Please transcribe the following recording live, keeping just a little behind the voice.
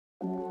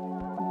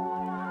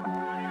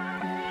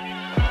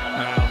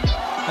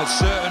At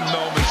certain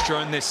moments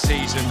during this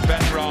season,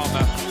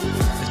 Benrahma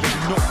has been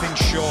nothing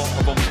short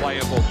of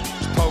unplayable.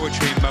 It's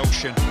poetry in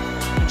motion.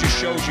 It just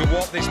shows you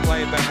what this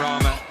player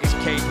Benrahma is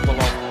capable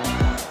of.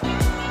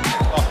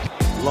 Oh,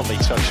 lovely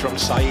touch from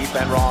Saeed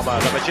Benrahma,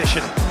 the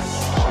magician.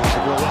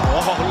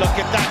 Oh, look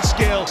at that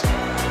skill.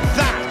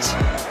 That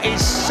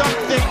is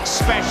something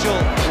special.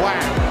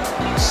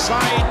 Wow.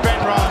 Saeed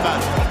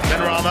Benrahma.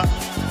 Benrahma.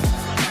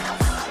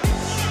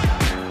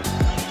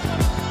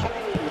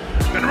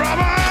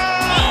 Benrahma!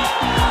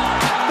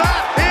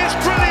 That is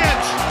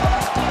brilliant!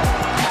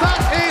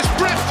 That is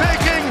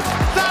breathtaking!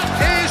 That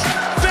is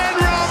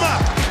Benrahma!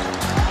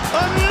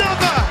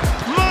 Another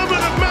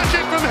moment of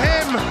magic from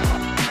him!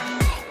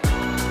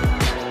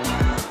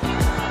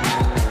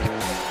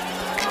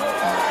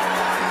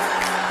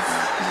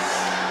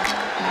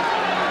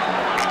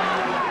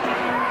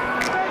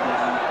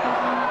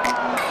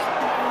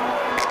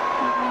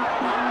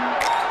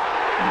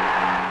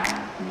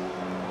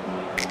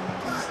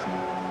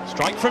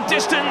 Strike from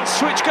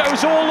distance, which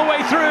goes all the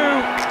way through.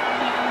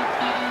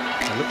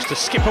 And looks to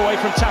skip away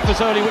from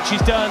Tafazoli, which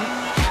he's done.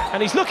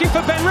 And he's looking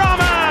for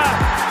Benrahma!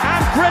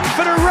 And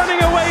Brentford are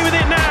running away with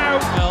it now.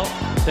 Well,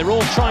 they're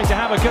all trying to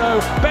have a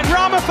go.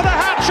 Benrahma for the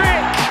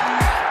hat-trick!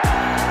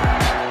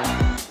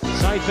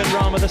 Saeed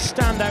Benrahma, the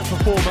standout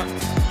performer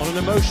on an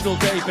emotional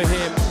day for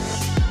him.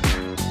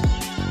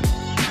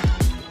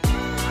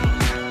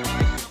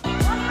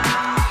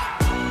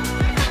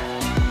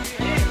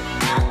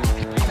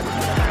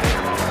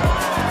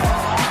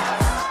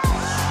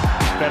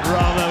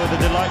 Benrahma with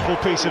a delightful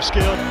piece of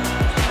skill.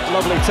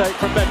 Lovely take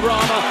from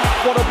Benrahma.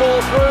 What a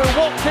ball through.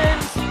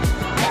 Watkins.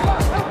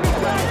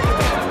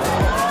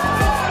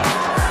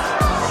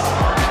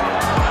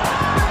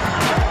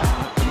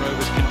 The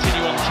Rovers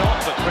continue on top,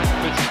 but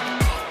Brentford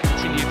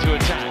continue to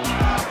attack.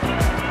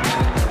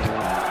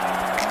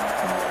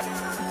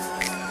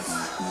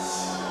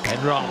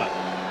 Benrahma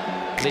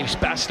leaves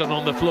Baston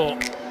on the floor.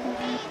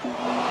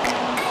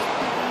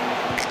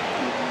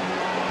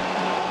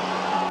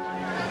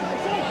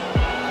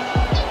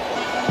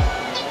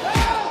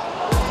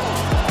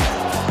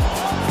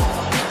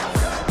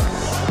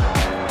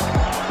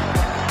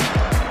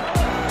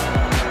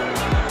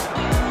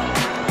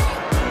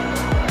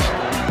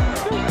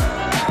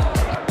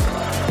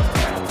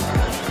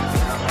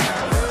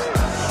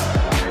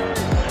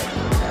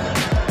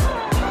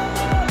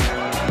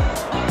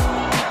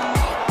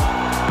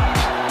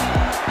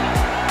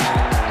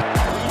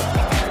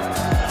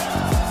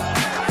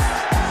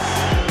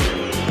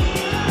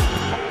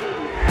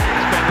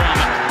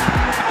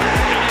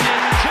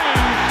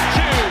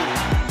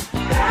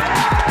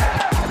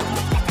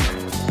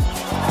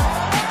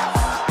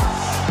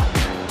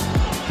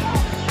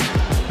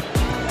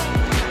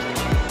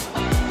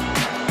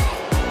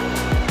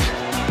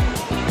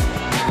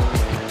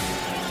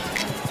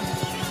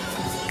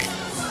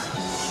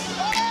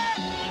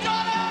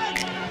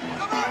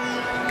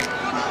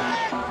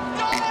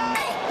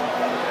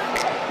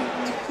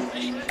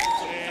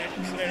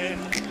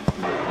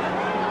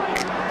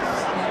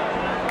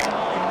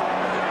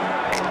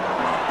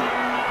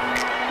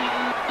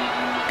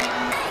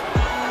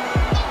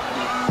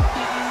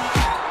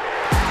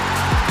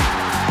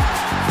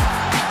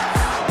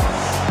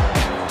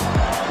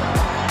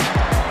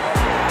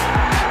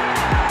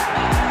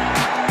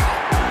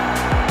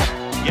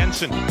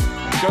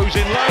 Goes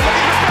in low,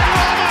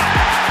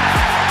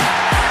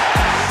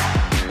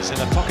 he's in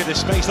the pocket of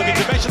space, looking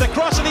to measure the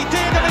cross, and he did,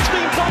 and it's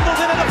been bundled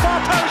in at the far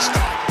post.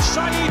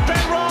 Saeed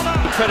Benrahma.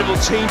 Incredible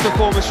team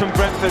performance from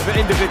Brentford, but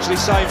individually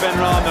Saeed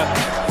Benrahma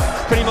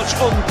pretty much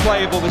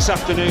unplayable this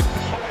afternoon.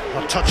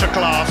 A touch of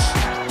class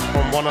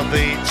from one of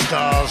the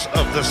stars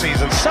of the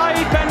season.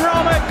 Saeed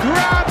Benrahma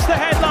grabs the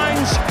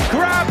headlines,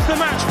 grabs the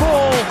match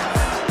ball.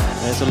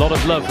 There's a lot of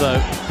love though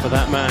for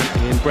that man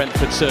in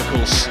Brentford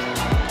circles.